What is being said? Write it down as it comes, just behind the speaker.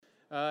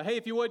Hey,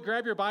 if you would,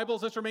 grab your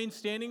Bibles. Let's remain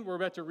standing. We're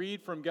about to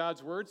read from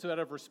God's Word, so out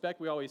of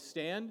respect, we always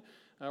stand.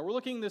 We're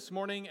looking this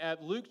morning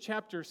at Luke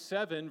chapter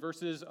 7,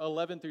 verses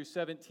 11 through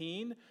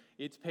 17.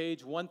 It's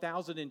page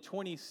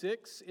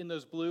 1026 in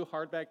those blue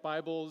hardback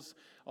Bibles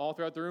all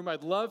throughout the room.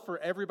 I'd love for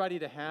everybody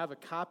to have a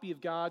copy of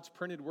God's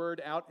printed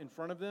Word out in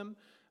front of them.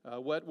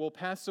 What will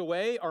pass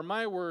away are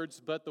my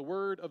words, but the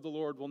Word of the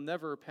Lord will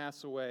never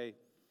pass away.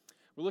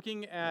 We're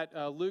looking at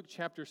Luke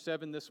chapter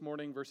 7 this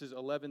morning, verses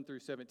 11 through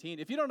 17.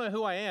 If you don't know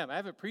who I am, I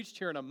haven't preached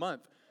here in a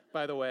month,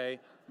 by the way.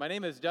 My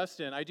name is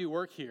Dustin. I do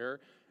work here.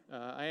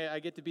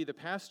 I get to be the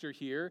pastor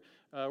here.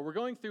 We're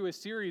going through a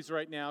series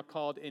right now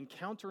called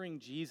Encountering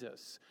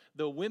Jesus,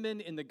 the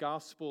women in the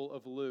Gospel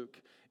of Luke.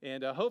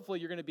 And hopefully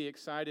you're going to be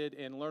excited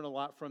and learn a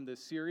lot from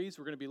this series.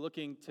 We're going to be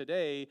looking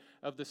today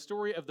of the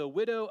story of the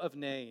widow of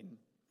Nain.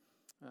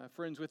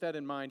 Friends, with that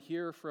in mind,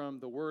 hear from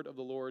the word of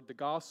the Lord, the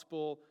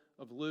Gospel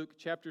of Luke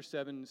chapter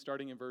 7,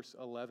 starting in verse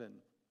 11.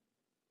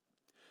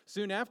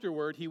 Soon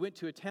afterward, he went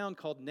to a town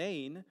called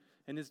Nain,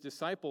 and his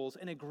disciples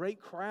and a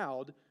great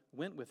crowd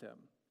went with him.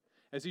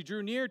 As he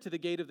drew near to the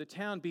gate of the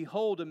town,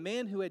 behold, a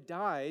man who had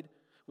died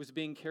was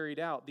being carried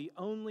out, the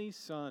only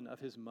son of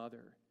his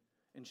mother,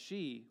 and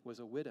she was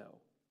a widow.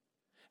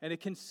 And a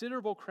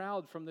considerable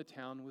crowd from the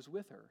town was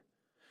with her.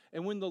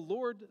 And when the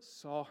Lord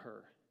saw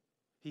her,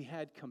 he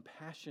had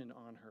compassion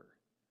on her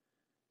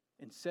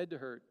and said to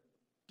her,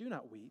 "Do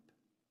not weep."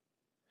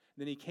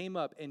 Then he came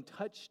up and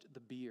touched the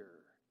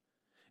bier,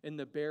 and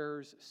the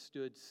bearers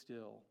stood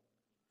still.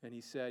 And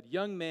he said,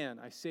 "Young man,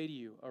 I say to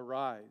you,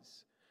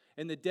 arise."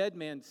 And the dead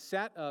man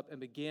sat up and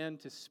began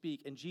to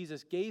speak, and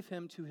Jesus gave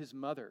him to his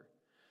mother.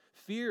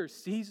 Fear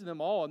seized them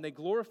all, and they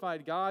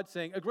glorified God,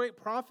 saying, "A great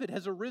prophet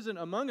has arisen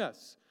among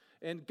us,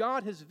 and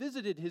God has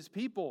visited his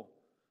people."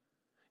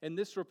 And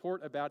this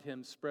report about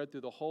him spread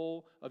through the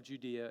whole of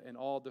Judea and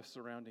all the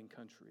surrounding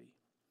country.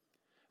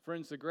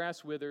 Friends, the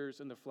grass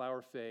withers and the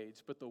flower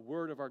fades, but the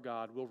word of our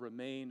God will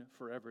remain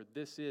forever.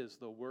 This is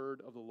the word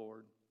of the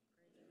Lord.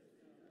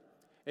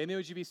 Amen.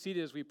 Would you be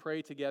seated as we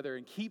pray together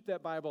and keep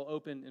that Bible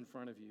open in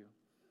front of you?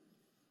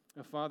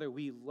 Father,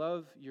 we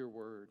love your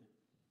word.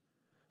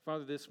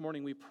 Father, this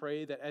morning we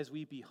pray that as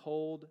we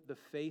behold the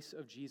face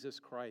of Jesus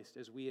Christ,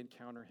 as we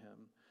encounter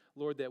him,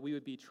 Lord, that we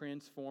would be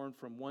transformed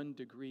from one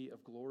degree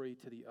of glory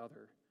to the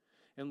other.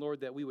 And Lord,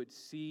 that we would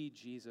see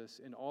Jesus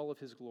in all of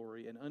his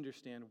glory and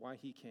understand why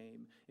he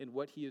came and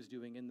what he is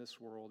doing in this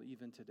world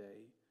even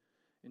today.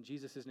 In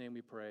Jesus' name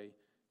we pray,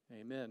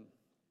 amen.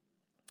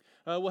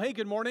 Well, hey,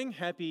 good morning.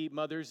 Happy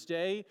Mother's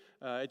Day.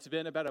 It's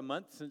been about a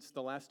month since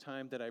the last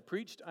time that I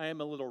preached. I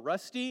am a little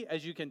rusty,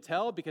 as you can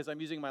tell, because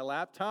I'm using my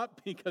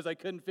laptop because I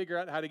couldn't figure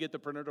out how to get the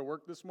printer to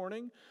work this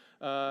morning.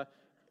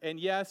 And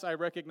yes, I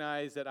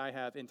recognize that I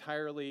have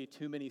entirely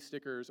too many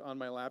stickers on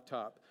my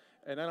laptop.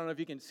 And I don't know if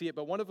you can see it,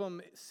 but one of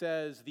them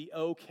says, "The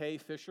OK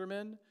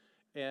Fisherman."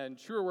 And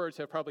truer words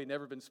have probably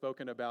never been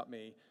spoken about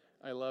me.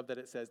 I love that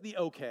it says, "The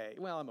OK."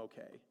 Well, I'm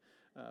okay.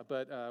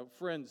 But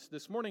friends,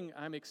 this morning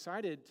I'm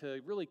excited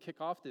to really kick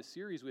off this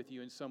series with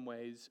you in some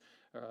ways,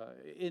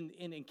 in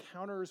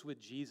encounters with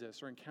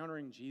Jesus or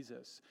encountering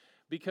Jesus.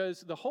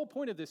 Because the whole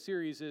point of this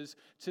series is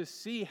to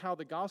see how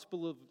the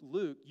Gospel of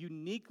Luke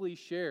uniquely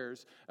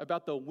shares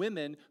about the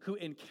women who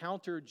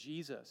encounter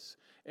Jesus.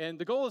 And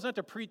the goal is not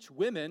to preach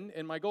women,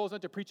 and my goal is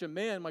not to preach a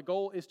man. My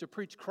goal is to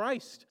preach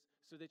Christ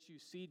so that you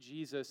see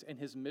Jesus and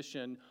his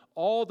mission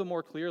all the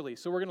more clearly.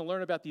 So we're going to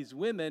learn about these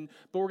women,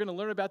 but we're going to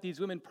learn about these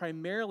women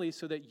primarily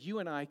so that you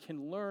and I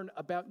can learn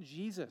about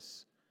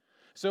Jesus.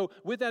 So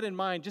with that in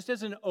mind, just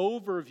as an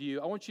overview,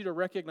 I want you to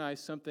recognize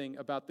something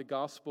about the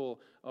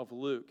Gospel of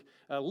Luke.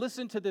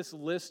 Listen to this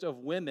list of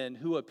women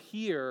who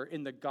appear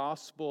in the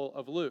Gospel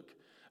of Luke.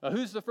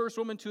 Who's the first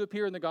woman to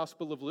appear in the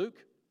Gospel of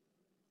Luke?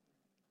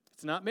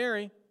 It's not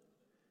Mary.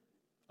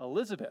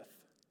 Elizabeth.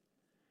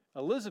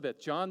 Elizabeth,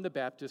 John the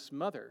Baptist's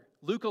mother.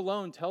 Luke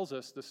alone tells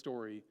us the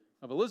story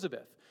of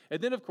Elizabeth.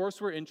 And then, of course,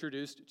 we're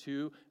introduced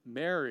to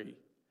Mary,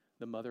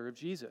 the mother of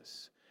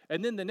Jesus.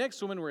 And then the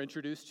next woman we're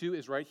introduced to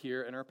is right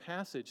here in our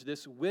passage,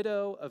 this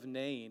widow of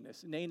Nain.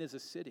 Nain is a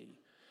city.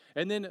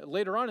 And then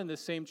later on in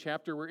this same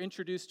chapter, we're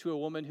introduced to a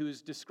woman who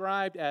is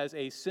described as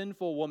a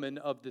sinful woman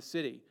of the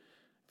city.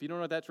 If you don't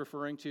know what that's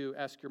referring to,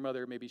 ask your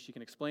mother. Maybe she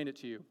can explain it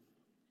to you.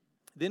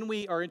 Then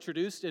we are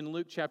introduced in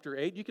Luke chapter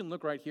 8. You can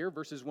look right here,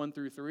 verses 1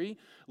 through 3.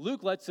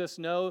 Luke lets us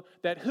know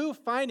that who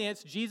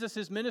financed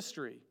Jesus'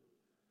 ministry?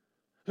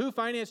 Who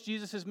financed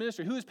Jesus'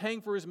 ministry? Who is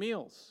paying for his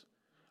meals?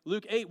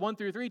 Luke 8, 1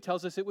 through 3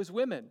 tells us it was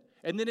women.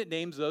 And then it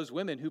names those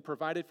women who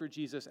provided for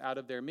Jesus out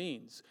of their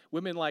means.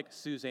 Women like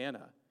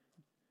Susanna.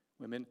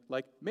 Women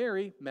like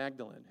Mary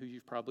Magdalene, who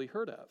you've probably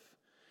heard of.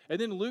 And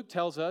then Luke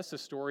tells us a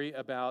story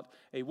about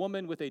a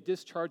woman with a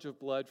discharge of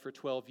blood for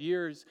 12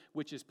 years,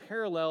 which is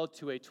parallel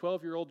to a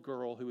 12-year-old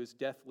girl who is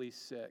deathly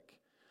sick.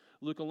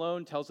 Luke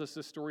alone tells us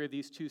the story of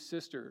these two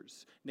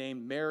sisters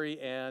named Mary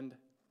and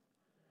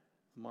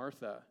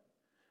Martha.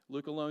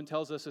 Luke alone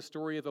tells us a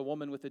story of a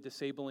woman with a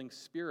disabling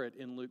spirit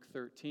in Luke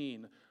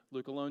 13.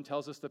 Luke alone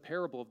tells us the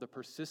parable of the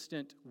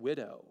persistent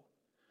widow.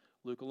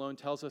 Luke alone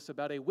tells us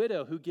about a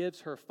widow who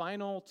gives her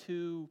final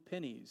 2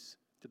 pennies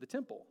to the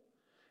temple.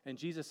 And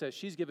Jesus says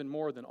she's given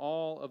more than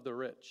all of the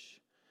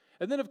rich.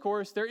 And then, of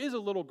course, there is a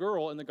little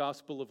girl in the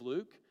Gospel of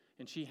Luke,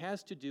 and she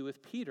has to do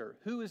with Peter.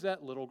 Who is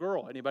that little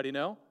girl? Anybody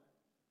know?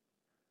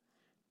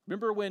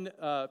 Remember when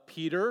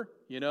Peter,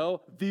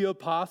 the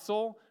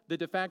apostle, the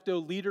de facto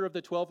leader of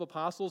the 12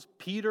 apostles,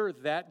 Peter,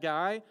 that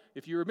guy,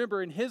 if you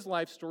remember in his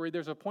life story,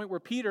 there's a point where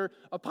Peter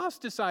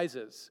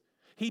apostatizes.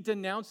 He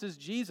denounces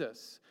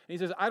Jesus. And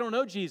he says, I don't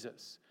know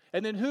Jesus.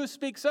 And then who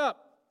speaks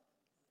up?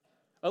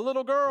 A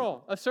little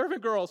girl, a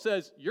servant girl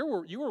says,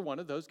 you were one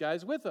of those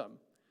guys with him.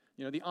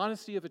 The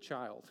honesty of a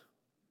child.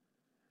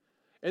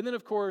 And then,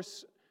 of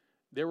course,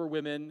 there were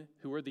women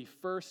who were the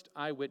first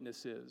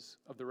eyewitnesses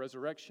of the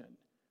resurrection,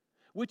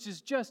 which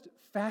is just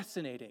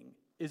fascinating,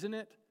 isn't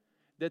it?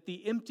 That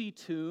the empty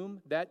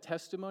tomb, that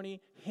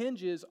testimony,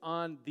 hinges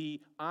on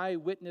the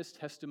eyewitness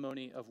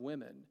testimony of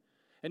women.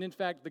 And in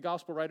fact, the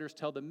gospel writers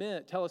tell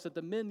us that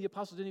the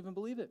apostles didn't even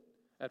believe it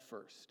at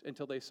first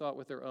until they saw it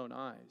with their own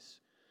eyes.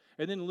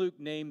 And then Luke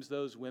names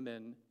those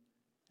women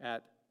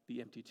at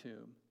the empty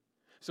tomb.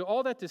 So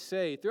all that to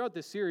say, throughout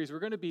this series, we're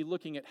going to be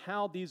looking at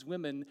how these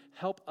women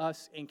help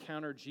us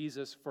encounter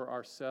Jesus for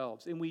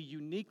ourselves. And we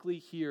uniquely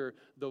hear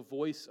the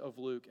voice of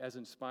Luke as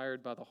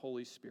inspired by the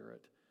Holy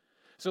Spirit.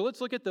 So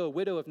let's look at the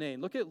widow of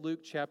Nain. Look at Luke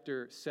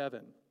chapter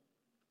 7.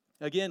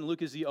 Again,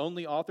 Luke is the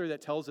only author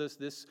that tells us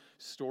this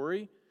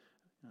story.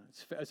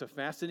 It's a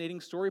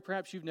fascinating story.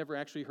 Perhaps you've never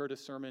actually heard a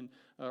sermon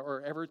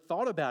or ever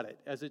thought about it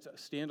as it's a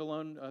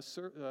standalone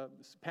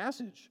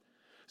passage.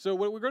 So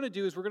what we're going to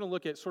do is we're going to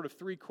look at sort of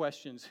 3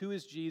 questions. Who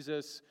is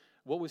Jesus?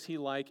 What was he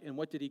like? And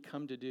what did he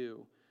come to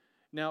do?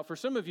 Now, for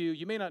some of you,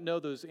 you may not know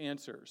those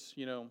answers.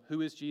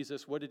 Who is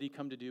Jesus? What did he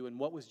come to do? And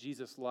what was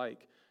Jesus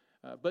like?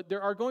 But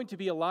there are going to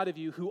be a lot of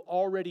you who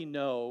already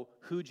know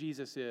who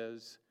Jesus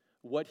is,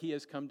 what he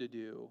has come to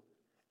do,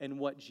 and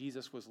what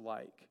Jesus was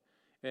like.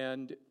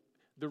 And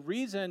the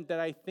reason that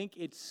I think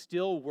it's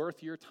still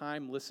worth your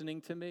time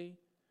listening to me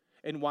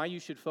and why you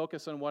should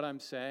focus on what I'm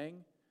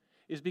saying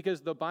is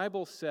because the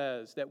Bible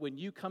says that when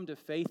you come to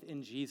faith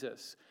in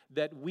Jesus,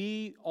 that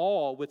we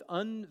all, with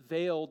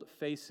unveiled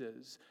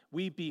faces,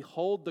 we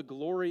behold the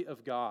glory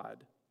of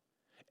God.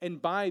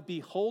 And by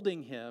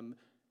beholding him,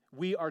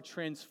 we are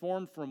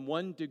transformed from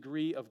one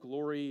degree of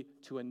glory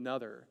to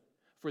another.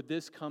 For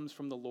this comes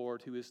from the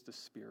Lord who is the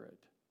Spirit.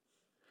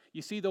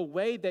 You see, the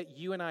way that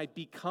you and I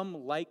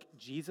become like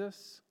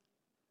Jesus,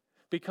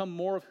 become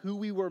more of who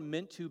we were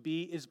meant to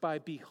be, is by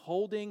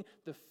beholding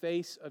the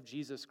face of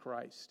Jesus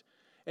Christ.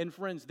 And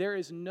friends, there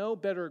is no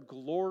better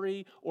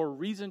glory or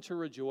reason to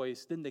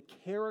rejoice than the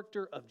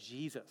character of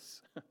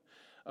Jesus.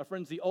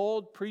 Friends, the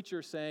old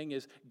preacher saying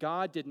is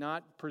God did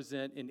not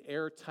present an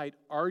airtight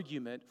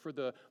argument for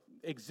the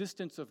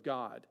existence of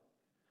God.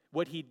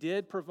 What he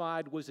did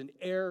provide was an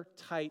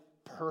airtight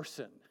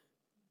person.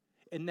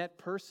 And that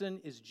person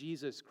is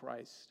Jesus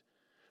Christ.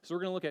 So we're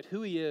going to look at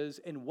who he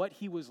is and what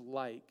he was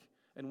like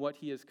and what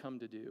he has come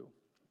to do.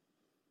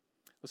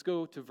 Let's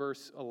go to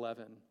verse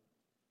 11.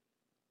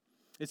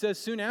 It says,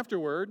 soon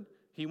afterward,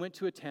 he went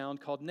to a town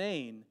called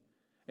Nain,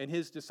 and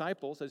his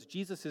disciples, as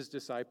Jesus'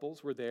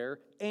 disciples, were there,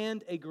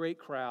 and a great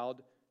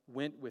crowd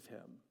went with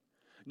him.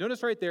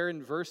 Notice right there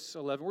in verse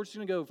 11, we're just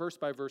going to go verse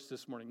by verse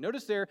this morning.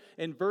 Notice there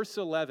in verse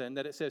 11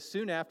 that it says,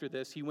 soon after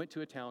this, he went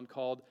to a town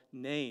called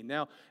Nain.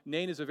 Now,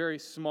 Nain is a very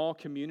small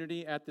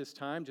community at this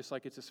time, just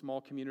like it's a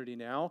small community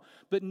now.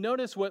 But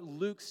notice what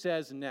Luke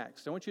says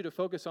next. I want you to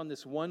focus on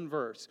this one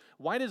verse.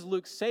 Why does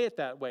Luke say it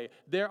that way?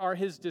 There are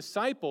his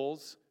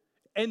disciples,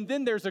 and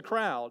then there's a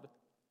crowd.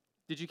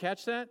 Did you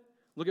catch that?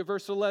 Look at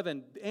verse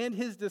 11. And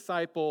his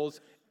disciples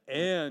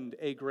and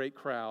a great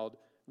crowd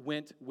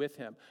went with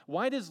him.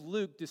 Why does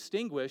Luke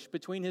distinguish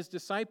between his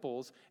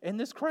disciples and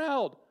this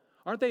crowd?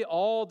 Aren't they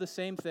all the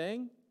same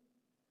thing?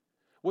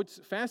 What's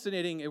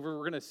fascinating, and we're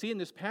going to see in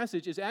this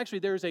passage, is actually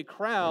there's a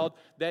crowd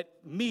that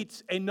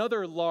meets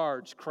another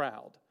large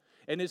crowd.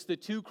 And it's the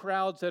 2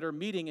 crowds that are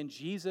meeting, and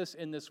Jesus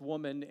and this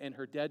woman and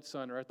her dead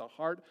son are at the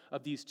heart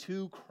of these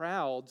 2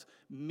 crowds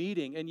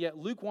meeting. And yet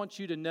Luke wants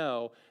you to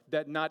know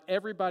that not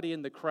everybody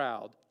in the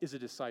crowd is a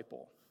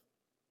disciple.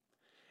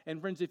 And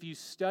friends, if you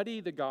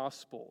study the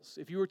Gospels,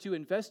 if you were to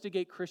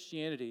investigate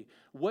Christianity,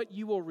 what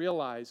you will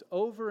realize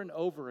over and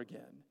over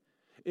again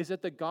is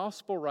that the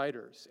Gospel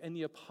writers and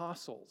the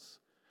apostles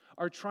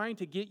are trying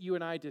to get you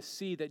and I to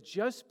see that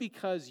just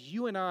because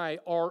you and I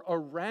are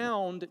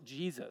around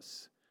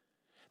Jesus,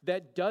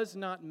 that does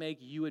not make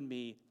you and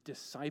me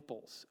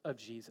disciples of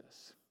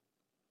Jesus.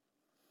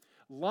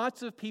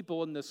 Lots of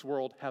people in this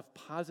world have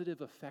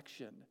positive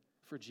affection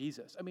for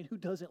Jesus. I mean, who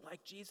doesn't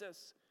like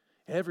Jesus?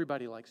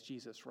 Everybody likes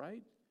Jesus,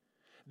 right?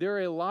 There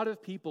are a lot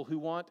of people who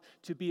want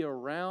to be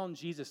around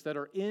Jesus that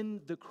are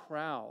in the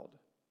crowd.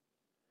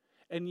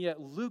 And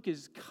yet Luke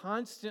is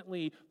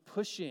constantly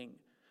pushing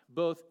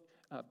both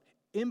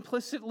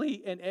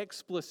implicitly and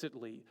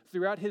explicitly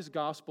throughout his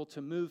gospel to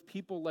move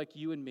people like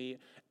you and me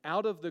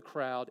out of the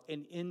crowd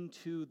and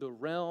into the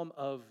realm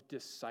of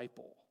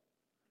disciple.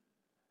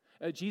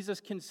 Jesus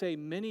can say,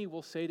 many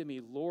will say to me,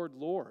 Lord,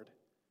 Lord,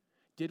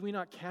 did we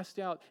not cast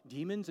out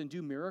demons and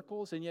do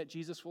miracles? And yet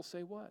Jesus will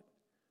say what?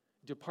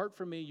 Depart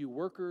from me, you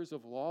workers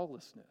of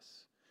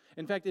lawlessness.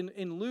 In fact,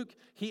 in Luke,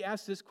 he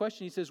asks this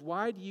question. He says,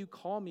 why do you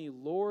call me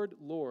Lord,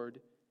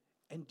 Lord,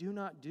 and do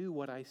not do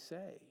what I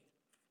say?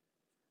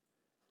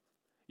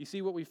 You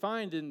see, what we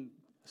find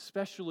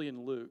especially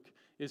in Luke,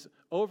 is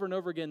over and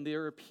over again,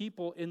 there are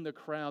people in the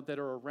crowd that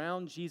are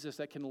around Jesus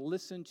that can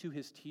listen to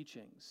his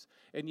teachings,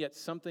 and yet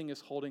something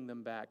is holding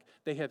them back.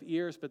 They have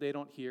ears, but they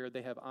don't hear.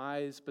 They have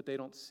eyes, but they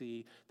don't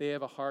see. They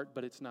have a heart,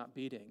 but it's not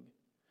beating.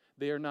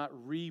 They are not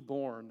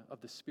reborn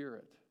of the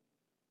Spirit.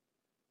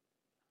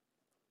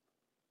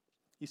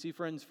 You see,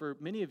 friends, for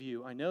many of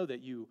you, I know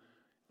that you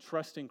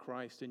trust in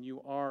Christ and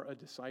you are a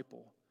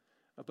disciple.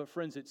 But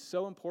friends, it's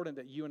so important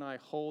that you and I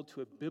hold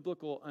to a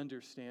biblical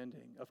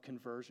understanding of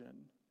conversion.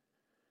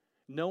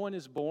 No one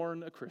is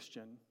born a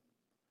Christian.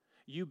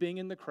 You being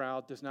in the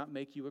crowd does not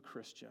make you a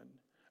Christian.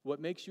 What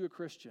makes you a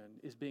Christian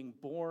is being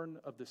born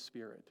of the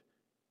Spirit.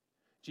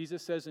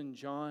 Jesus says in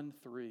John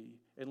 3,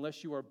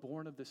 unless you are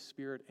born of the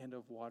Spirit and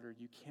of water,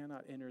 you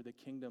cannot enter the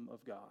kingdom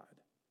of God.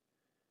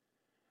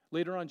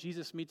 Later on,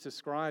 Jesus meets a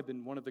scribe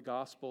in one of the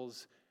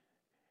Gospels,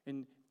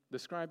 and the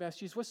scribe asks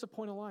Jesus, what's the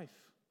point of life?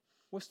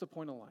 What's the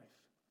point of life?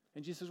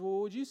 And Jesus says, well,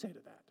 what would you say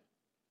to that?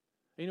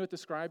 And you know what the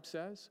scribe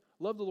says?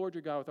 Love the Lord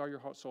your God with all your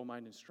heart, soul,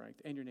 mind, and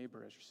strength, and your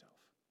neighbor as yourself.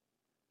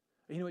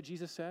 And you know what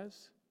Jesus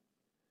says?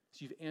 So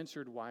you've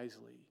answered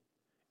wisely,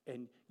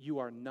 and you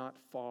are not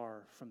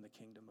far from the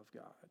kingdom of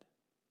God.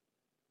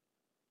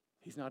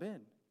 He's not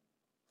in,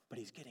 but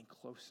he's getting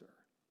closer.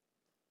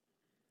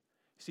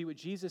 See, what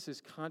Jesus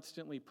is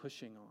constantly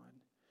pushing on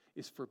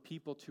is for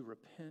people to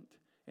repent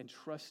and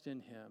trust in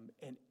him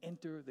and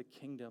enter the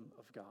kingdom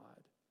of God,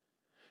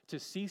 to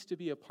cease to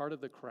be a part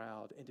of the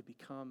crowd and to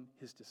become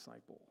his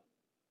disciple.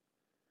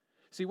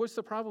 See, what's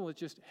the problem with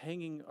just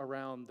hanging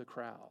around the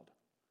crowd?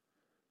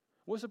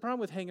 What's the problem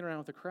with hanging around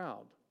with the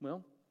crowd?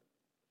 Well,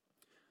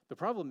 the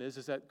problem is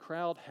that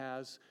crowd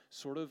has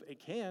it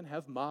can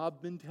have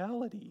mob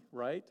mentality,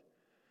 right?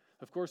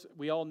 Of course,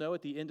 we all know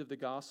at the end of the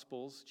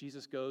Gospels,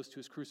 Jesus goes to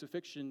his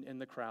crucifixion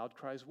and the crowd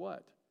cries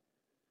what?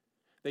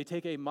 They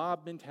take a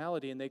mob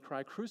mentality and they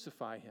cry,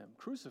 crucify him,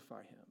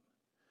 crucify him.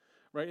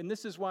 Right? And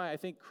this is why I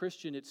think,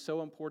 Christian, it's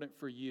so important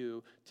for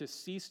you to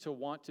cease to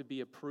want to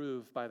be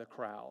approved by the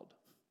crowd.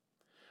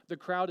 The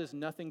crowd is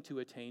nothing to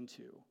attain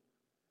to.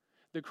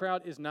 The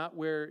crowd is not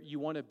where you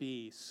want to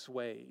be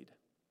swayed.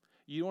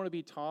 You don't want to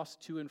be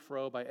tossed to and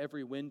fro by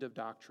every wind of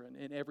doctrine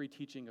and every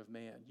teaching of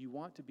man. You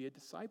want to be a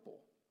disciple.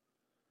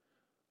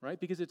 Right?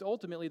 Because it's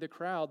ultimately the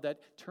crowd that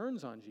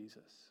turns on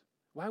Jesus.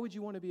 Why would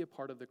you want to be a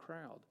part of the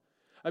crowd?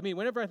 I mean,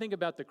 whenever I think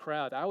about the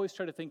crowd, I always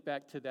try to think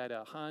back to that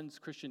Hans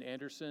Christian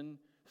Andersen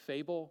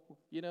fable.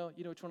 You know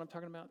which one I'm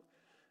talking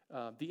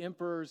about? The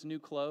Emperor's New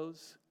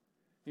Clothes.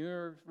 You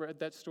ever read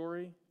that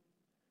story?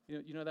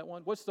 You know that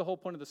one? What's the whole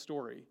point of the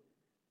story?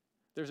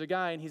 There's a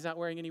guy and he's not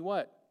wearing any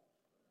what?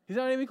 He's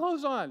not having any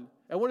clothes on.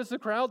 And what does the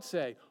crowd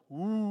say?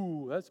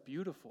 Ooh, that's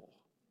beautiful.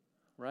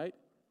 Right?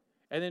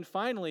 And then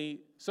finally,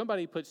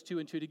 somebody puts two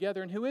and two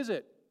together, and who is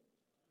it?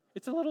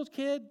 It's a little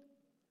kid.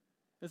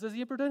 It says,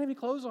 the emperor doesn't have any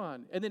clothes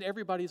on. And then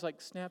everybody's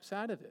snaps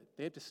out of it.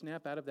 They have to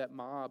snap out of that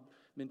mob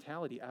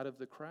mentality, out of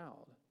the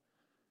crowd.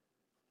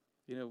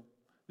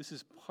 This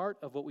is part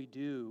of what we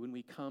do when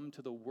we come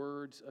to the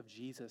words of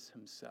Jesus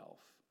himself.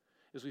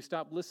 As we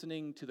stop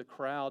listening to the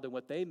crowd and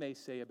what they may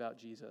say about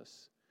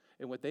Jesus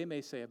and what they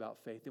may say about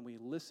faith, and we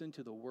listen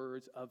to the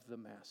words of the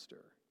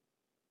Master.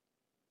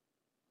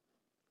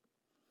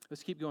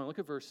 Let's keep going. Look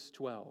at verse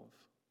 12.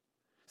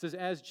 It says,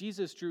 as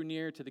Jesus drew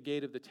near to the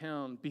gate of the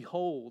town,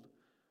 behold,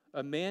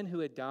 a man who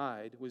had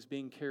died was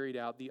being carried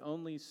out, the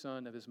only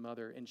son of his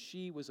mother, and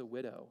she was a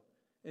widow,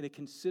 and a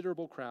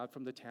considerable crowd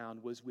from the town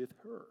was with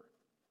her.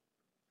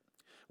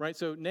 Right,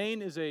 so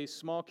Nain is a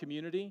small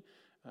community.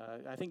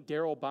 I think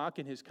Darrell Bach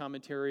in his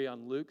commentary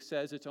on Luke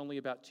says it's only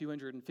about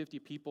 250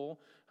 people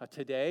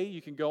today. You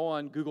can go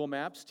on Google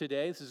Maps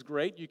today. This is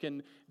great. You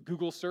can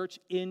Google search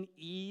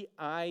Nein,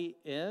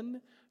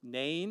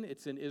 Nain.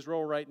 It's in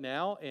Israel right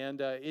now, and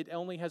it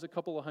only has a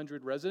couple of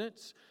hundred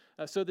residents.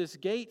 So this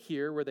gate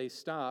here where they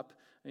stop,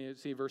 and you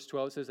see verse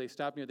 12, it says they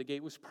stopped near the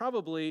gate, was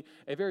probably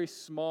a very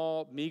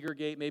small, meager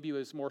gate. Maybe it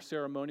was more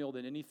ceremonial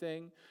than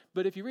anything.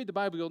 But if you read the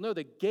Bible, you'll know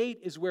the gate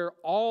is where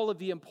all of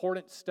the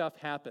important stuff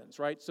happens,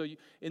 right? So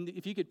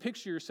if you could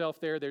picture yourself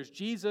there, there's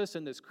Jesus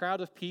and this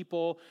crowd of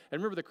people.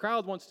 And remember, the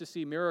crowd wants to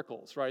see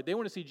miracles, right? They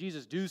want to see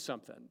Jesus do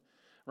something,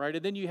 right?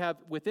 And then you have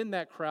within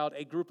that crowd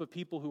a group of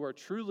people who are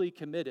truly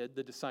committed,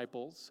 the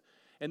disciples,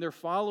 and they're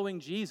following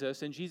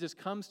Jesus, and Jesus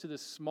comes to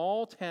this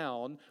small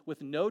town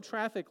with no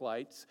traffic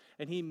lights,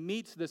 and he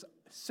meets this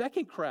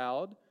second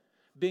crowd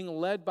being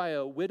led by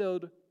a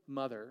widowed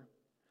mother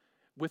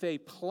with a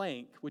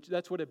plank, which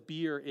that's what a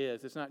bier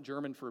is. It's not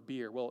German for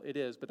beer. Well, it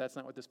is, but that's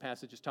not what this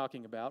passage is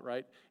talking about,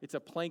 right? It's a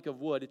plank of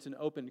wood. It's an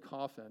open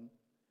coffin.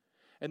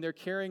 And they're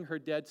carrying her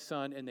dead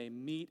son, and they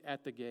meet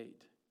at the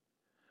gate,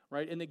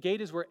 right? And the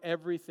gate is where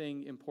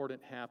everything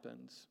important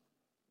happens.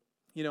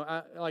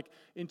 Like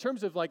in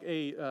terms of like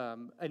a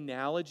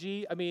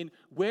analogy, I mean,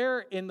 where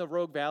in the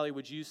Rogue Valley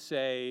would you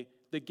say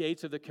the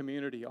gates of the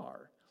community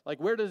are? Like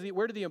where do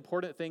the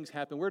important things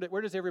happen?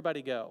 Where does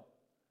everybody go?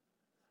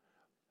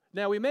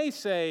 Now we may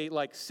say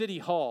like City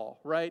Hall,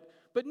 right?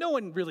 But no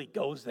one really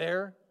goes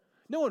there.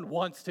 No one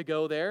wants to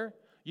go there.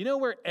 You know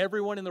where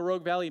everyone in the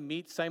Rogue Valley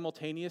meets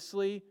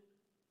simultaneously?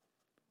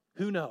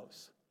 Who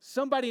knows?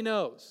 Somebody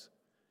knows.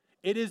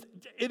 It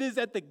is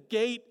at the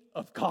gate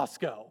of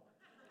Costco.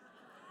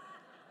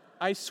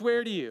 I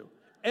swear to you,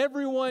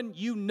 everyone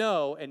you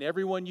know and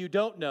everyone you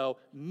don't know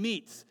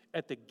meets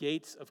at the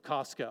gates of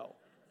Costco.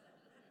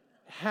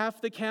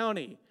 Half the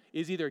county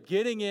is either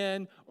getting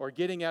in or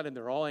getting out, and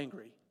they're all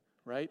angry,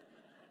 right?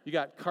 You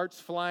got carts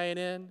flying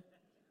in.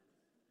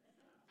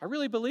 I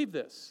really believe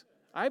this.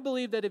 I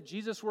believe that if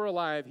Jesus were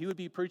alive, he would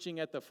be preaching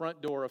at the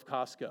front door of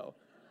Costco.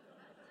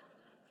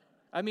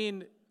 I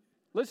mean,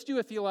 let's do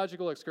a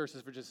theological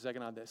excursus for just a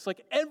second on this.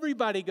 Like,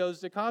 everybody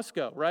goes to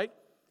Costco, right?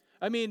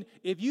 I mean,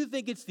 if you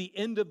think it's the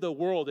end of the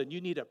world and you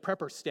need a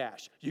prepper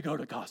stash, you go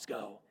to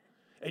Costco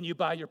and you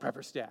buy your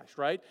prepper stash,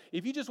 right?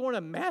 If you just want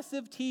a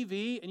massive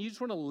TV and you just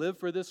want to live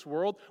for this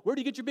world, where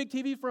do you get your big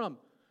TV from?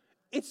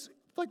 It's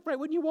like right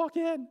when you walk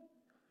in.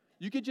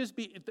 You could just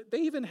be, they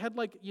even had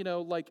like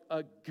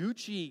a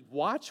Gucci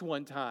watch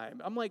one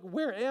time. I'm like,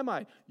 where am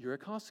I? You're at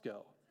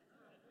Costco.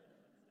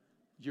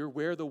 You're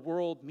where the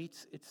world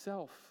meets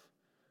itself,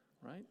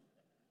 right?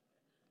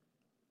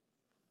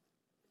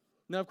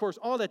 Now, of course,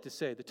 all that to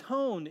say, the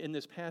tone in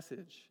this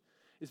passage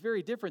is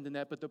very different than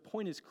that, but the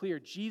point is clear.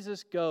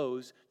 Jesus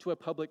goes to a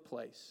public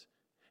place.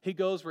 He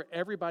goes where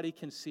everybody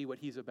can see what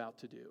he's about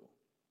to do.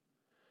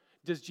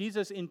 Does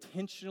Jesus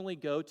intentionally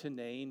go to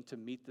Nain to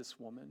meet this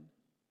woman?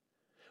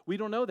 We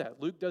don't know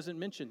that. Luke doesn't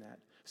mention that.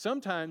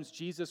 Sometimes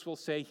Jesus will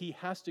say he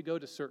has to go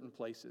to certain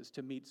places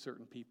to meet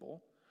certain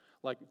people.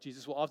 Like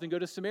Jesus will often go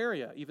to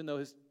Samaria, even though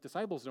his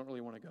disciples don't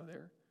really want to go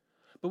there.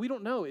 But we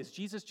don't know, is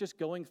Jesus just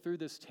going through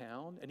this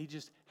town and he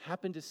just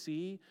happened to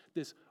see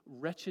this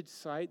wretched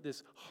sight,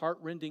 this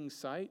heart-rending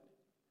sight?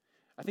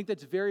 I think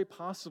that's very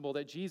possible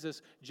that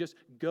Jesus just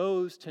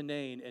goes to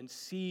Nain and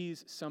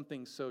sees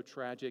something so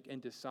tragic and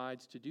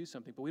decides to do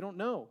something. But we don't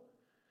know.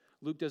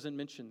 Luke doesn't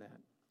mention that.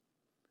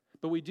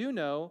 But we do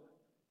know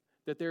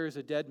that there is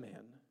a dead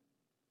man.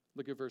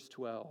 Look at verse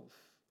 12.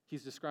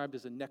 He's described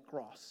as a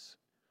nekros,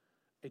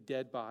 a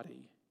dead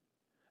body.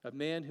 A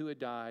man who had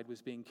died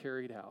was being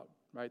carried out.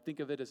 Right? Think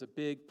of it as a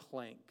big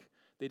plank.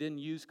 They didn't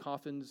use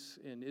coffins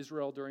in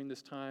Israel during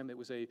this time. It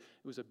was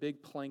a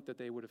big plank that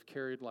they would have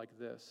carried like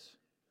this.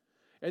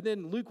 And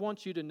then Luke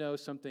wants you to know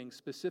something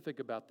specific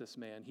about this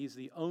man. He's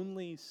the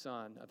only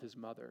son of his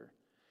mother,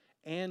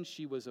 and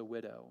she was a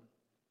widow.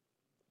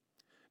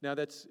 Now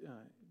that's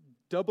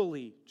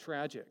doubly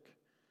tragic,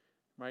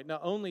 right? Not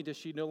only does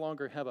she no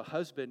longer have a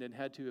husband and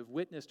had to have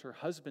witnessed her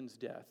husband's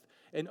death,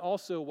 and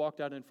also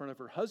walked out in front of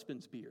her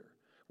husband's bier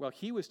while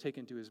he was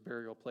taken to his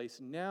burial place,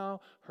 now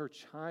her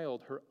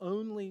child, her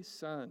only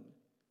son,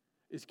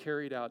 is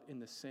carried out in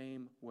the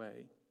same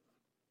way.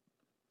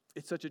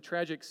 It's such a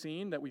tragic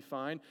scene that we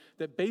find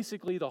that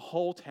basically the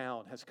whole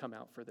town has come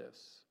out for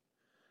this.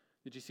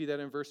 Did you see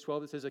that in verse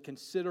 12? It says a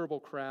considerable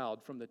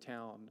crowd from the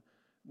town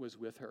was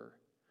with her.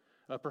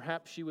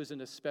 Perhaps she was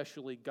an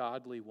especially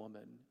godly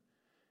woman.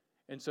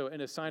 And so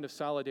in a sign of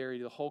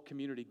solidarity, the whole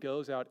community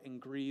goes out and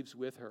grieves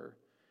with her.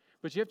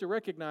 But you have to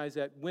recognize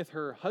that with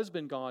her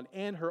husband gone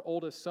and her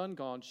oldest son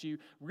gone, she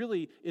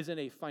really is in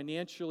a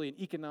financially and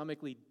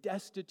economically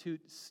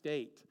destitute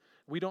state.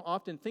 We don't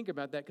often think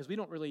about that because we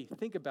don't really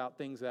think about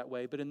things that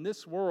way. But in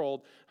this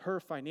world, her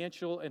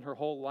financial and her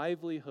whole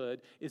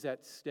livelihood is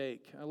at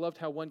stake. I loved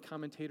how one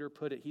commentator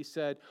put it. He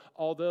said,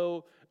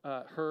 although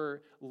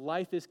her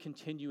life is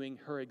continuing,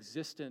 her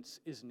existence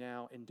is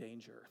now in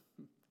danger.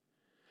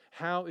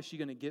 How is she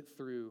going to get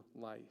through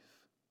life?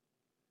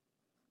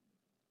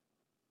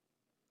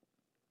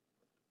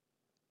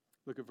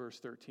 Look at verse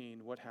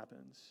 13. What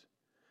happens?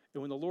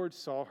 And when the Lord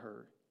saw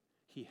her,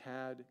 he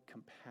had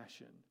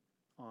compassion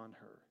on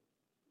her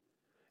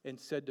and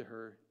said to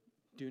her,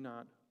 do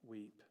not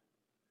weep.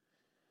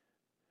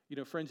 You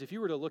know, friends, if you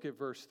were to look at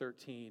verse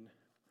 13,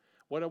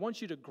 what I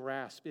want you to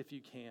grasp, if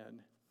you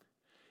can,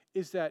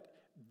 is that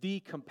the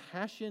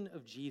compassion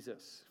of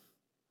Jesus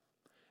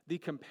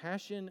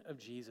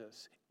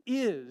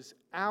is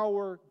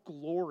our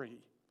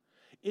glory.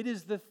 It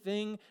is the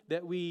thing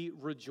that we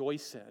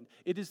rejoice in.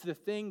 It is the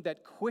thing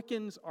that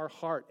quickens our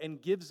heart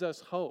and gives us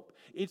hope.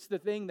 It's the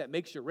thing that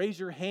makes you raise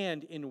your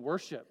hand in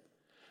worship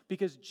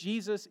because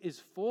Jesus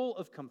is full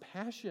of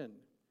compassion.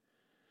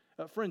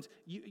 Friends,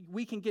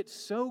 we can get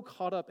so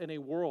caught up in a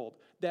world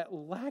that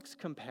lacks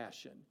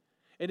compassion.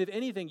 And if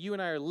anything, you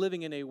and I are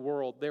living in a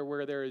world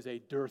where there is a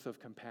dearth of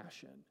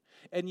compassion.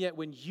 And yet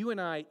when you and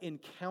I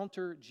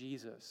encounter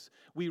Jesus,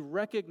 we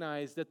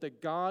recognize that the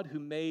God who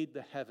made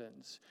the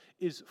heavens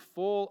is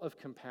full of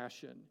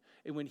compassion.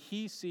 And when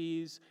he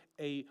sees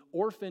an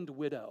orphaned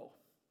widow,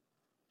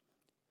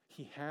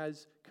 he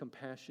has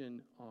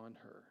compassion on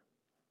her.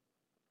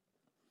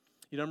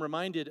 I'm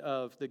reminded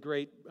of the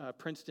great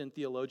Princeton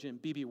theologian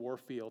B.B.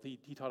 Warfield.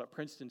 He taught at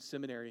Princeton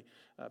Seminary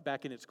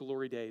back in its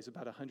glory days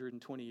about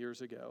 120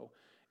 years ago.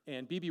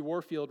 And B.B.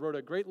 Warfield wrote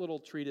a great little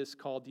treatise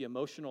called The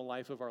Emotional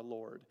Life of Our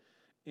Lord.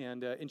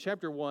 And in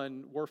chapter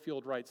 1,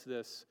 Warfield writes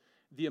this: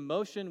 "The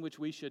emotion which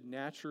we should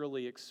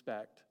naturally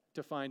expect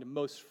to find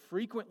most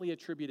frequently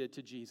attributed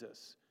to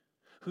Jesus,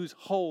 whose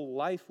whole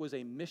life was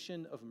a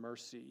mission of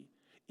mercy,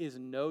 is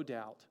no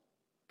doubt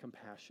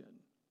compassion."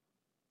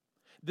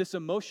 This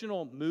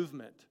emotional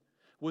movement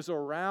was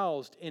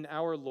aroused in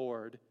our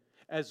Lord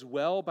as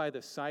well by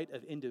the sight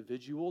of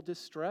individual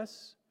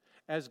distress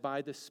as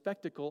by the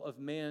spectacle of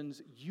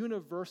man's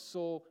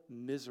universal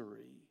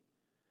misery.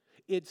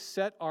 It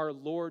set our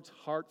Lord's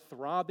heart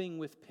throbbing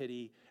with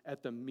pity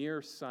at the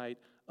mere sight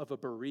of a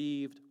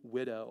bereaved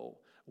widow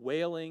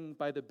wailing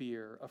by the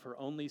bier of her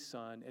only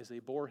son as they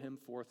bore him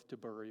forth to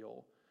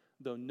burial,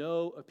 though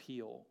no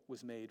appeal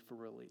was made for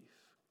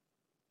relief.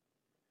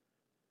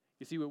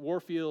 You see, what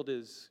Warfield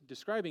is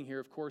describing here,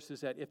 of course, is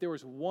that if there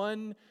was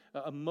one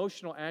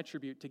emotional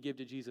attribute to give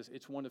to Jesus,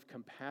 it's one of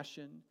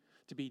compassion,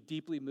 to be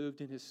deeply moved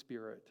in his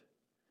spirit.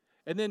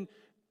 And then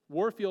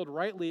Warfield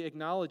rightly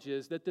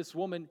acknowledges that this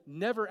woman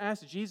never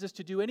asked Jesus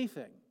to do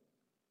anything.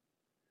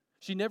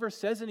 She never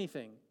says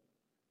anything.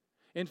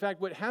 In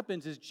fact, what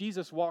happens is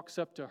Jesus walks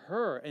up to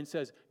her and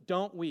says,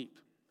 "Don't weep,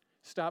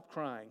 stop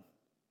crying."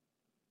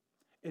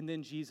 And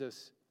then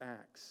Jesus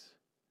acts.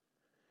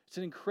 It's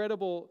an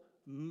incredible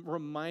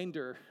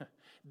reminder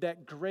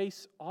that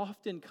grace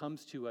often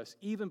comes to us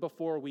even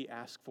before we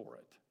ask for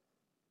it.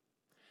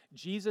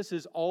 Jesus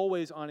is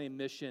always on a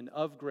mission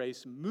of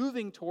grace,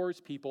 moving towards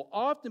people,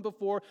 often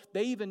before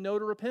they even know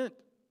to repent.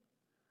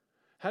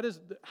 How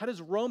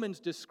does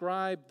Romans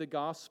describe the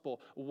gospel?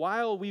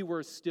 While we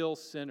were still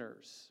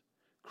sinners,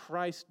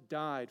 Christ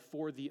died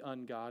for the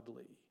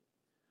ungodly.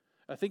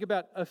 Think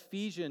about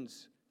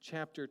Ephesians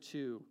chapter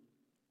 2.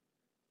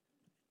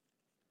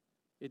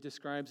 It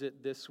describes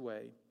it this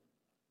way: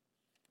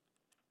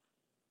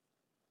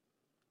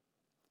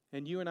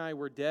 "And you and I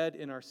were dead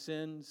in our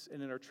sins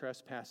and in our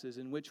trespasses,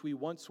 in which we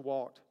once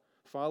walked,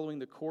 following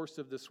the course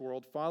of this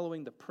world,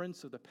 following the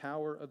prince of the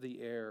power of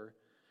the air,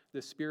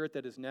 the spirit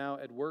that is now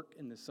at work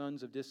in the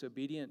sons of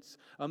disobedience,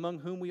 among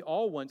whom we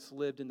all once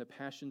lived in the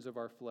passions of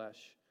our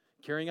flesh,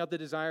 carrying out the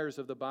desires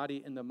of the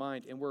body and the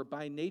mind, and were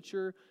by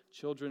nature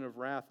children of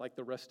wrath like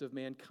the rest of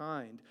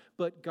mankind.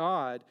 But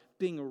God,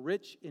 being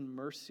rich in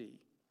mercy,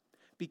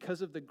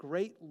 because of the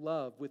great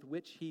love with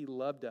which he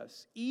loved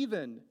us,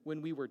 even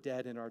when we were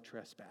dead in our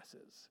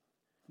trespasses,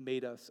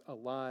 made us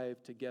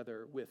alive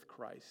together with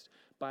Christ.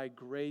 By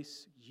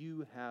grace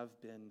you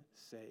have been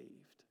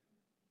saved."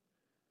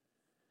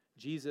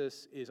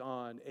 Jesus is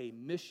on a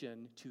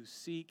mission to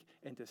seek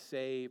and to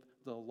save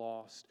the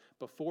lost.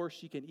 Before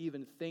she can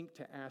even think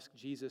to ask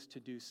Jesus to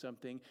do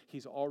something,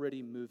 he's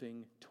already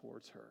moving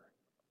towards her.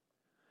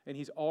 And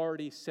he's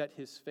already set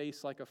his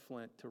face like a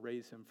flint to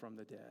raise him from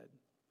the dead.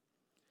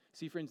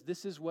 See, friends,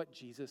 this is what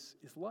Jesus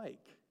is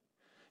like.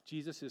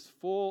 Jesus is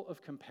full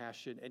of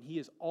compassion, and he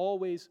is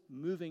always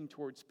moving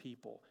towards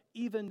people,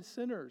 even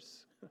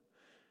sinners.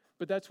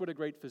 But that's what a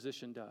great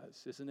physician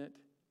does, isn't it?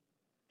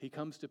 He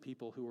comes to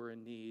people who are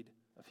in need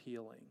of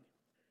healing.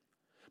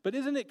 But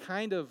isn't it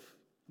kind of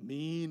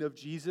mean of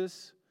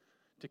Jesus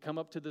to come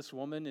up to this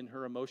woman in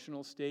her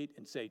emotional state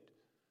and say,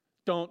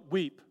 "Don't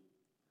weep"?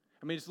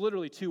 I mean, it's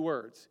literally 2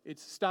 words.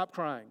 It's "stop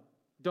crying,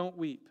 don't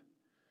weep."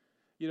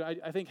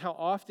 I think how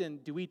often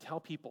do we tell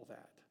people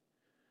that?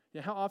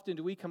 How often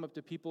do we come up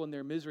to people in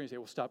their misery and say,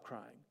 "Well, stop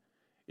crying.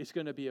 It's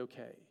going to be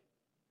okay."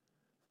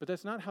 But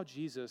that's not how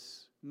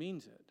Jesus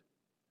means it.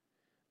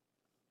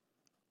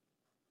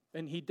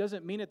 And he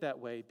doesn't mean it that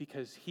way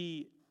because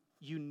he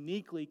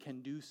uniquely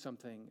can do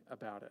something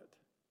about it.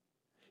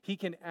 He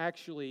can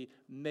actually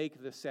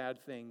make the sad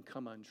thing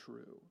come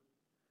untrue.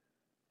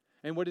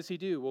 And what does he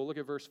do? Well, look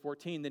at verse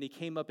 14. "Then he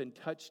came up and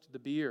touched the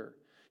bier.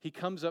 He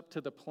comes up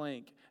to the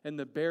plank, and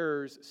the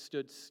bearers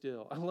stood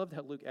still." I love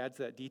that Luke adds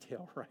that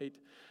detail, right?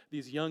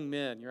 These young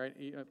men,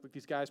 right?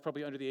 These guys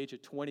probably under the age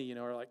of 20,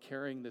 are like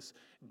carrying this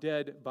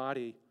dead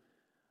body.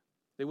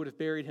 They would have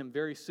buried him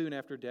very soon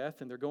after death,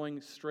 and they're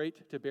going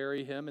straight to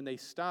bury him, and they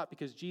stop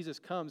because Jesus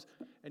comes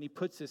and he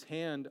puts his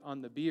hand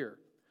on the bier.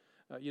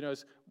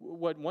 As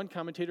what one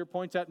commentator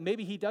points out,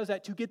 maybe he does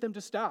that to get them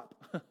to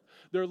stop.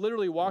 They're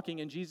literally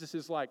walking, and Jesus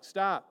is like,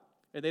 "Stop."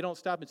 And they don't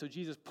stop. And so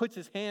Jesus puts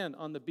his hand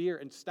on the bier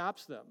and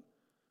stops them.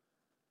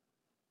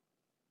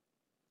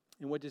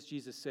 And what does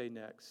Jesus say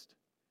next?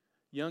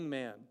 "Young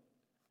man,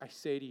 I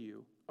say to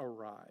you,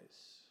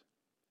 arise."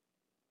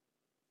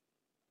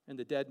 And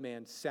the dead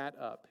man sat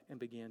up and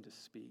began to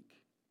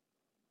speak.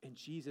 And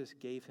Jesus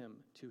gave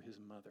him to his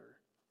mother.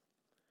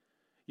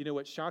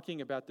 What's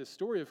shocking about this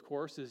story, of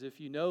course, is if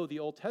you know the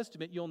Old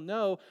Testament, you'll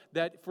know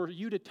that for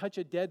you to touch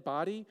a dead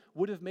body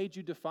would have made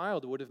you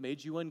defiled, would have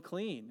made you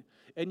unclean.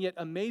 And yet,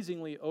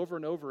 amazingly, over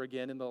and over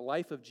again in the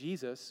life of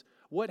Jesus,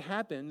 what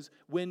happens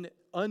when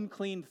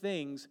unclean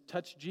things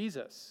touch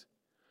Jesus?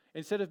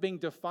 Instead of being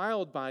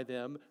defiled by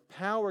them,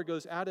 power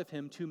goes out of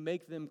him to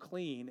make them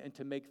clean and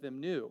to make them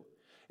new.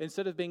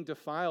 Instead of being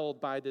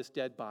defiled by this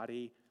dead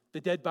body,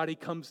 the dead body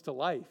comes to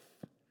life.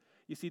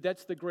 You see,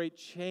 that's the great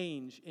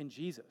change in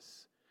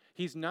Jesus.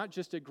 He's not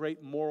just a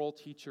great moral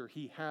teacher.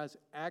 He has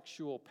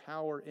actual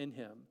power in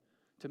him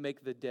to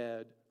make the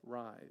dead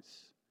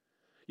rise.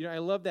 You know, I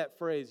love that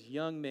phrase,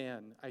 young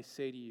man, I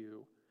say to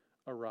you,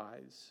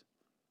 arise.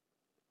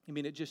 I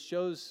mean, it just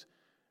shows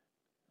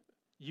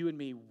you and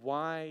me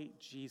why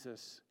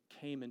Jesus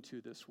came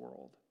into this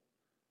world.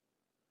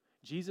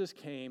 Jesus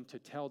came to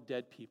tell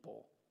dead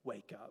people,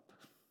 wake up.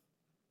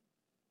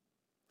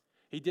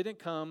 He didn't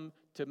come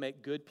to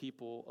make good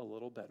people a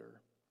little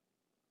better.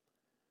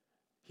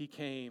 He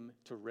came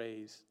to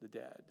raise the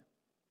dead,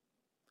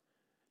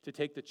 to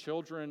take the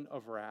children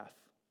of wrath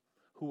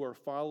who are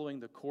following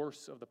the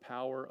course of the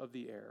power of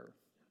the air,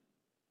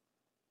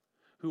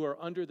 who are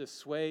under the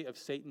sway of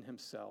Satan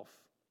himself,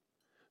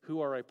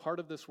 who are a part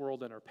of this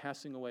world and are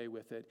passing away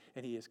with it,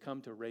 and he has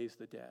come to raise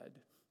the dead.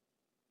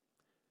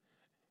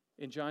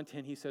 In John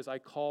 10, he says, I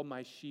call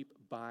my sheep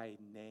by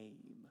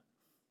name.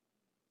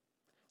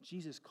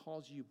 Jesus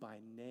calls you by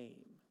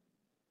name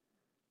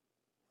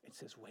and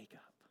says, wake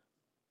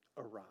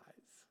up, arise.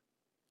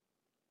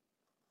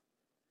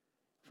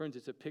 Friends,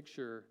 it's a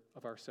picture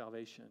of our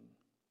salvation.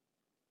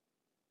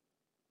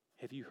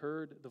 Have you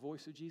heard the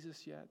voice of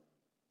Jesus yet?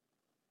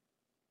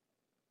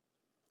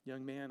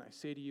 Young man, I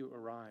say to you,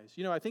 arise.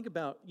 You know, I think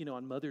about,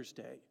 on Mother's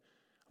Day,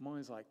 I'm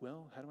always like,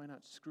 well, how do I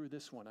not screw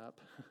this one up?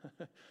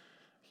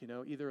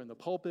 Either in the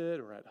pulpit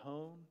or at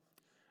home.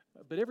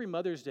 But every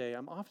Mother's Day,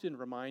 I'm often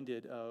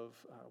reminded of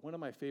one of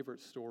my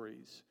favorite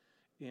stories.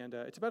 And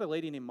it's about a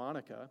lady named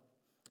Monica.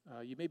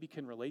 You maybe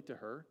can relate to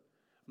her.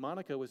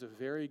 Monica was a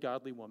very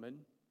godly woman.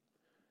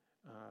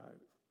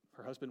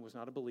 Her husband was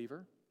not a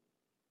believer.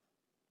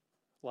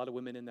 A lot of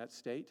women in that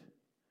state.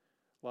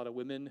 A lot of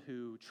women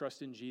who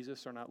trust in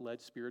Jesus are not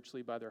led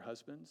spiritually by their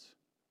husbands.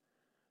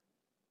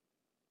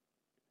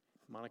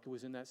 Monica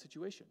was in that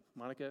situation.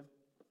 Monica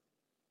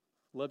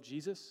loved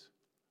Jesus,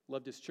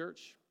 loved his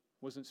church,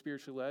 wasn't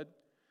spiritually led,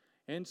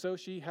 and so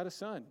she had a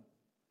son,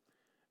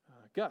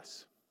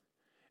 Gus.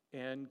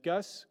 And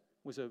Gus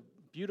was a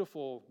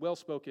beautiful,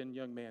 well-spoken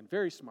young man,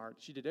 very smart.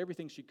 She did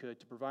everything she could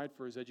to provide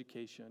for his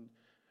education.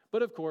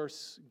 But of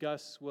course,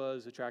 Gus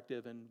was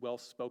attractive and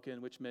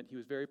well-spoken, which meant he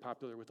was very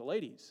popular with the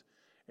ladies.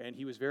 And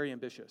he was very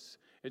ambitious.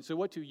 And so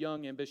what do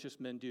young, ambitious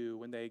men do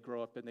when they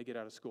grow up and they get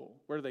out of school?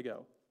 Where do they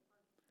go?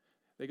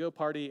 They go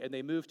party, and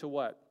they move to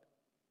what?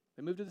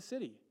 They move to the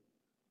city.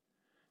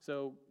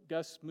 So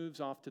Gus moves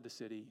off to the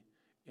city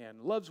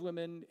and loves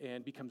women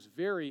and becomes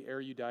very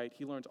erudite.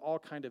 He learns all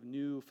kind of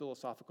new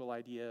philosophical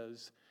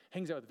ideas,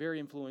 hangs out with very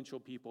influential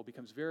people,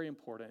 becomes very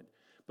important.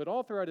 But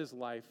all throughout his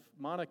life,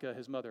 Monica,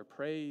 his mother,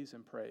 prays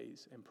and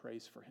prays and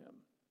prays for him.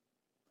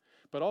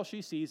 But all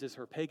she sees is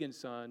her pagan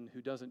son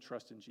who doesn't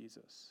trust in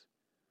Jesus.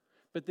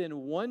 But then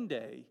one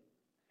day,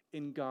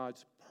 in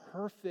God's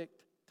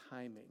perfect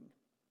timing,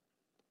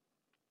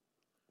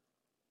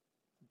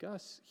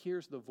 Gus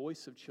hears the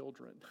voice of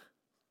children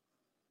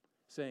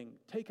saying,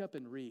 take up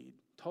and read,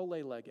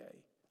 tolle lege,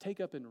 take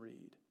up and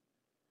read.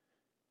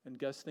 And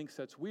Gus thinks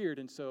that's weird,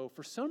 and so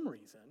for some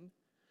reason,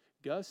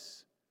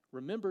 Gus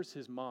remembers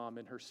his mom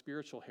and her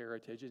spiritual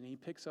heritage, and he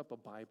picks up a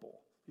Bible,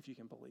 if you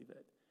can believe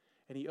it.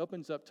 And he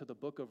opens up to the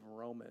book of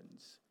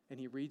Romans, and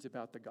he reads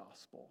about the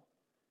gospel.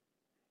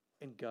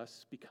 And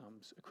Gus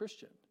becomes a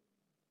Christian.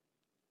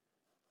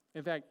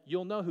 In fact,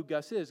 you'll know who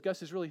Gus is.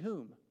 Gus is really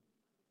whom?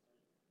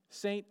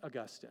 Saint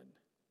Augustine,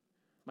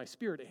 my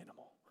spirit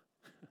animal.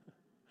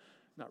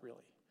 Not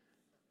really,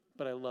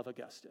 but I love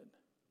Augustine.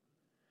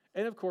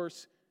 And of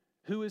course,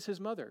 who is his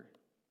mother?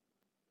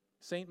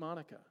 Saint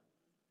Monica.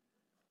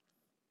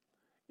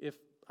 If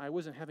I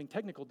wasn't having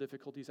technical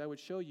difficulties, I would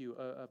show you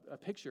a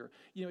picture.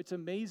 It's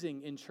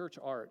amazing in church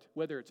art,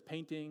 whether it's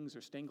paintings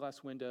or stained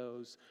glass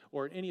windows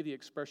or any of the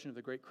expression of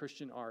the great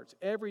Christian arts.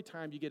 Every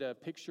time you get a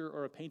picture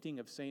or a painting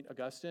of St.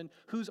 Augustine,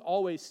 who's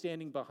always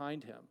standing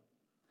behind him?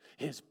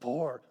 His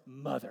poor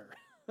mother.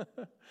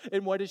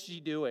 And what is she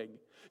doing?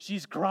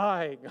 She's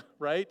crying,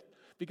 right?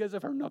 Because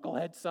of her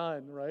knucklehead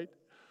son, right?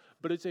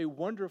 But it's a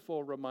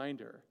wonderful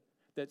reminder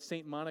that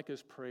St.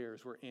 Monica's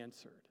prayers were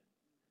answered.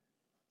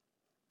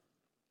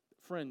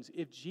 Friends,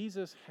 if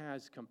Jesus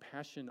has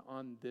compassion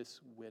on this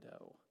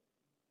widow,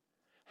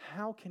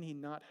 how can he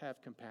not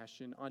have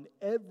compassion on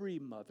every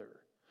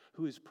mother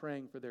who is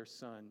praying for their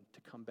son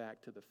to come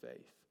back to the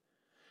faith?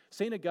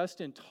 St.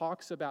 Augustine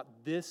talks about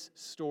this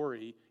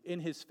story in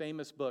his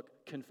famous book,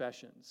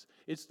 Confessions.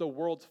 It's the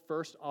world's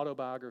first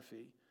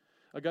autobiography.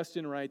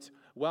 Augustine writes,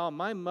 while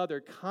my mother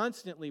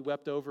constantly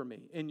wept over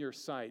me in your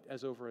sight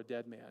as over a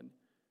dead man,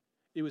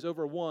 it was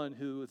over one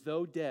who,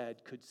 though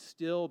dead, could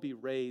still be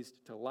raised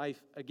to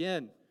life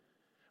again.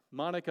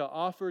 Monica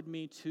offered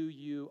me to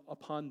you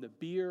upon the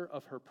bier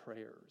of her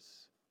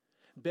prayers,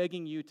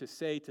 begging you to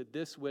say to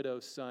this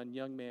widow's son,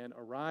 young man,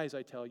 arise,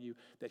 I tell you,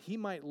 that he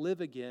might live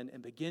again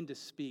and begin to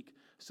speak,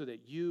 so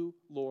that you,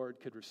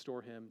 Lord, could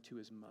restore him to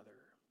his mother.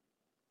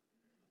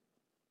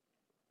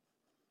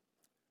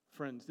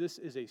 Friends, this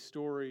is a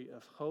story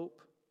of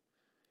hope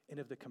and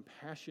of the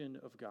compassion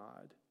of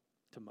God.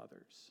 to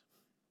mothers.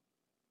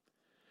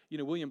 You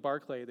know, William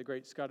Barclay, the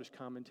great Scottish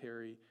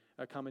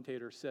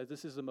commentator, says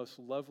this is the most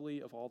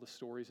lovely of all the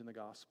stories in the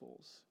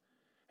Gospels.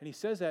 And he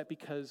says that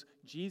because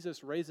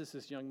Jesus raises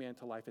this young man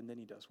to life, and then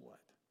he does what?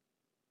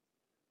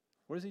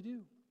 What does he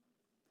do?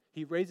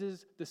 He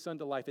raises the son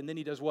to life, and then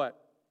he does what?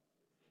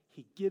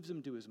 He gives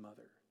him to his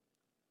mother.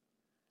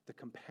 The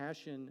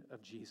compassion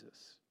of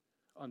Jesus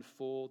on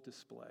full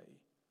display.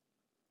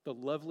 The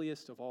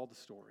loveliest of all the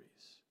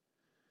stories.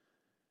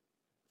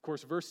 Of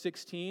course, verse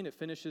 16, it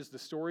finishes the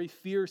story.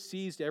 Fear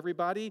seized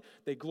everybody.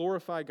 They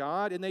glorify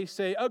God, and they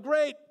say, a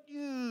great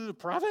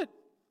prophet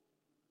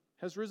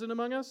has risen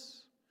among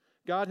us.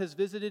 God has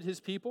visited his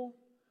people.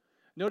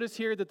 Notice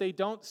here that they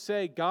don't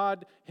say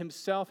God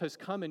himself has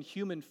come in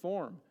human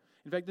form.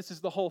 In fact, this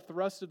is the whole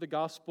thrust of the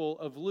Gospel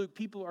of Luke.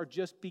 People are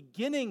just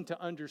beginning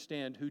to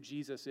understand who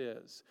Jesus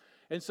is.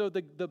 And so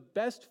the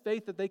best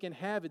faith that they can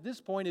have at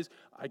this point is,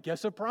 I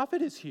guess a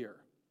prophet is here.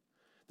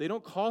 They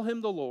don't call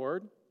him the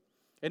Lord.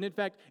 And in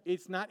fact,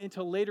 it's not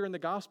until later in the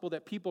Gospel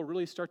that people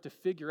really start to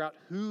figure out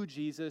who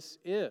Jesus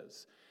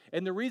is.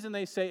 And the reason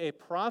they say a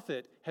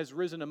prophet has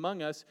risen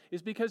among us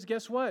is because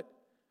guess what?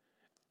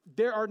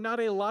 There are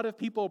not a lot of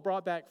people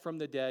brought back from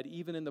the dead,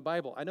 even in the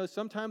Bible. I know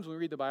sometimes when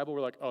we read the Bible,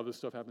 we're like, oh, this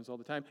stuff happens all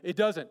the time. It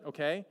doesn't,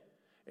 okay?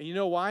 And you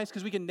know why? It's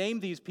because we can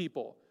name these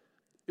people.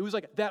 It was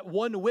like that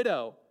one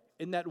widow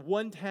in that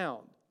one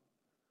town.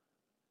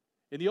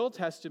 In the Old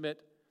Testament,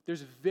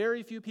 there's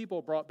very few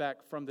people brought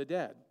back from the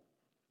dead.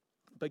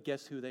 But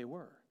guess who they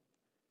were?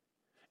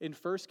 In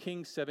 1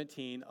 Kings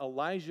 17,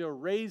 Elijah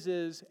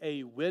raises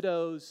a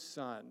widow's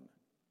son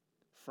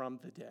from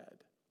the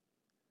dead.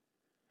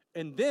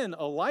 And then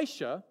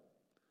Elisha,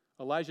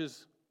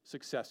 Elijah's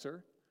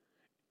successor,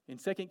 in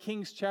 2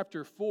 Kings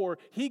chapter 4,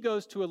 he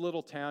goes to a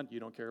little town you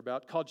don't care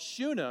about called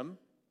Shunem,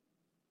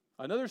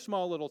 another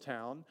small little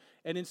town,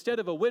 and instead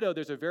of a widow,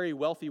 there's a very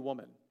wealthy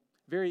woman,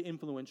 very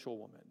influential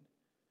woman.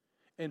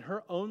 And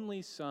her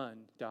only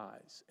son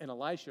dies, and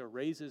Elisha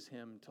raises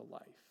him to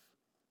life.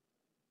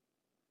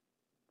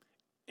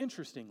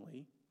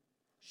 Interestingly,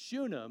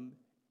 Shunem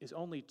is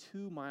only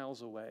 2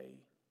 miles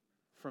away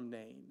from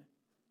Nain.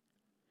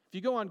 If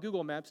you go on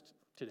Google Maps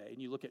today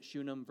and you look at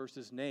Shunem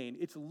versus Nain,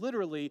 it's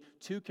literally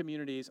 2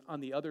 communities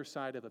on the other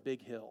side of a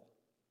big hill.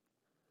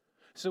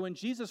 So when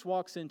Jesus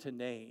walks into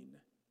Nain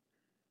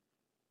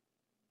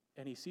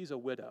and he sees a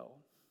widow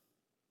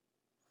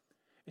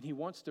and he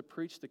wants to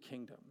preach the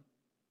kingdom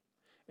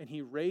and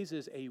he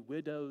raises a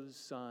widow's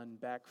son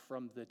back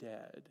from the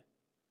dead,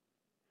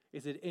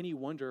 is it any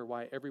wonder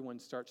why everyone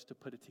starts to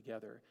put it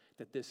together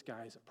that this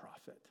guy is a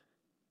prophet?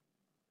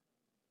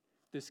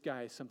 This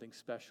guy is something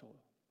special.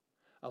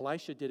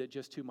 Elisha did it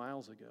just 2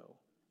 miles ago,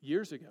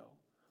 years ago.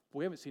 But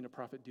we haven't seen a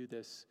prophet do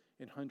this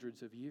in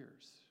hundreds of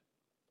years.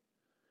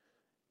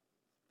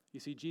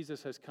 You see,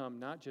 Jesus has come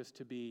not just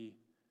to be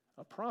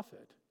a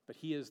prophet, but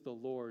he is the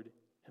Lord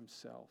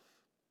himself.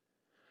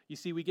 You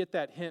see, we get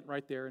that hint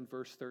right there in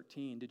verse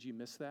 13. Did you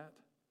miss that?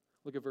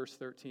 Look at verse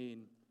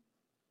 13.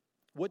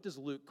 What does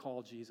Luke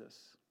call Jesus?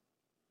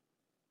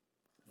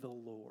 The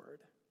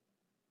Lord.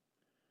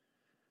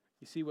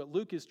 You see, what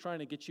Luke is trying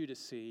to get you to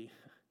see,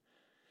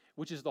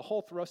 which is the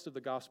whole thrust of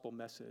the gospel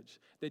message,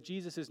 that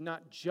Jesus is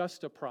not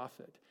just a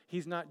prophet.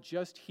 He's not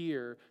just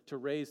here to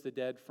raise the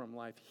dead from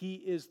life. He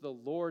is the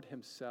Lord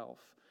himself,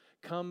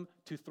 come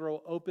to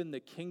throw open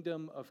the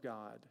kingdom of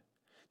God,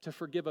 to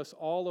forgive us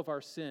all of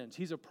our sins.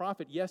 He's a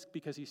prophet, yes,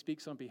 because he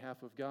speaks on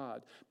behalf of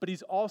God, but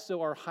he's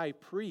also our high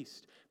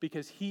priest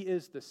because he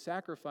is the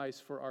sacrifice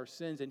for our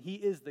sins, and he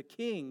is the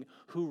king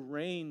who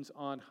reigns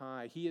on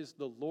high. He is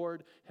the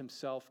Lord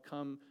himself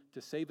come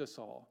to save us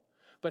all.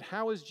 But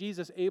how is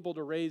Jesus able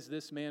to raise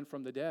this man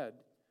from the dead?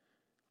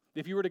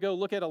 If you were to go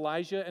look at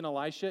Elijah and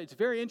Elisha, it's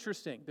very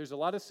interesting. There's a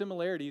lot of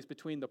similarities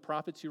between the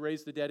prophets who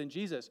raised the dead and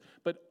Jesus.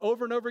 But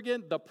over and over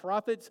again, the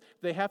prophets,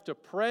 they have to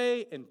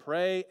pray and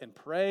pray and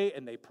pray,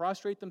 and they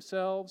prostrate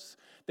themselves.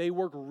 They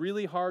work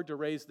really hard to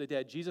raise the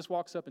dead. Jesus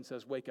walks up and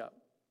says, wake up.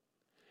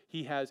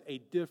 He has a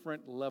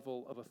different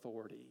level of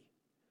authority.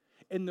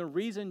 And the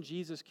reason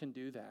Jesus can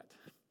do that,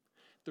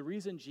 the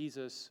reason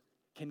Jesus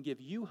can give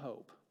you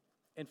hope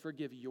and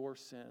forgive your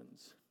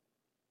sins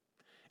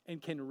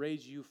and can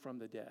raise you from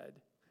the dead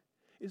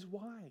is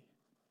why?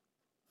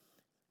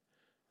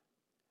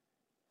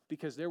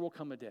 Because there will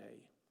come a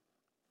day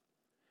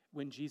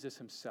when Jesus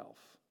himself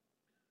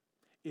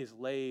is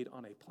laid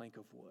on a plank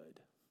of wood,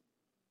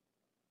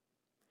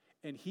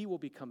 and he will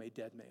become a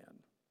dead man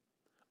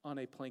on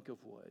a plank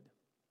of wood.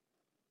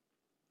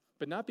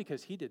 But not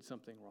because he did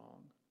something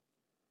wrong,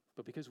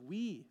 but because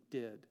we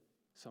did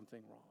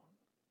something wrong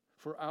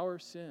for our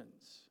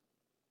sins.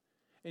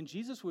 And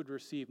Jesus would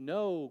receive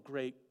no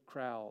great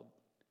crowd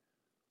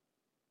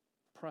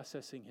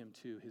processing him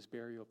to his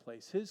burial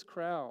place. His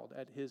crowd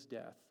at his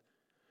death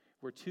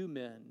were 2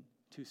 men,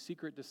 2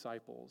 secret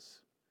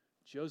disciples,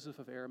 Joseph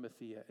of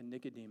Arimathea and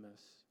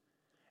Nicodemus,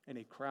 and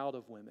a crowd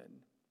of women,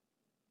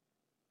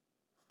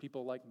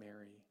 people like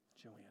Mary,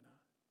 Joanna.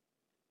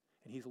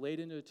 And he's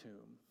laid in a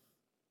tomb,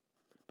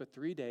 but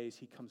 3 days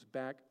he comes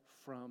back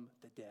from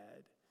the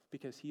dead.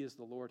 because he is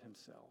the Lord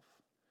himself.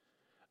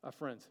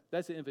 Friends,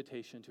 that's the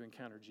invitation to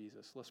encounter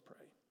Jesus. Let's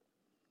pray.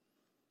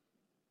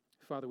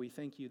 Father, we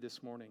thank you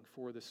this morning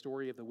for the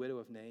story of the widow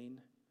of Nain.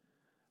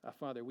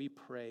 Father, we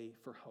pray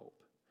for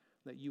hope,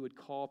 that you would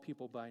call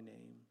people by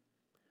name.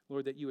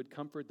 Lord, that you would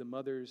comfort the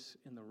mothers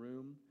in the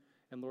room,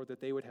 and Lord, that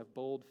they would have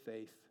bold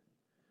faith.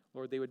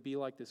 Lord, they would be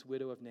like this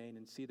widow of Nain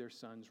and see their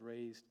sons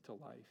raised to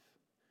life.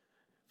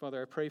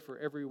 Father, I pray for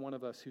every one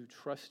of us who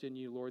trust in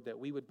you, Lord, that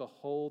we would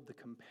behold the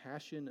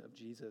compassion of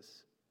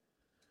Jesus.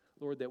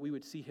 Lord, that we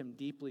would see him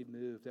deeply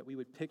moved, that we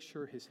would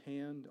picture his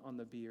hand on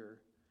the bier,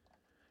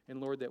 and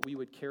Lord, that we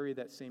would carry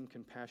that same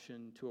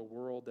compassion to a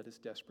world that is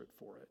desperate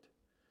for it.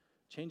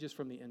 Change us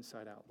from the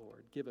inside out,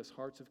 Lord. Give us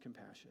hearts of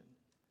compassion.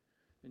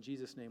 In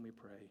Jesus' name we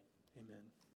pray. Amen.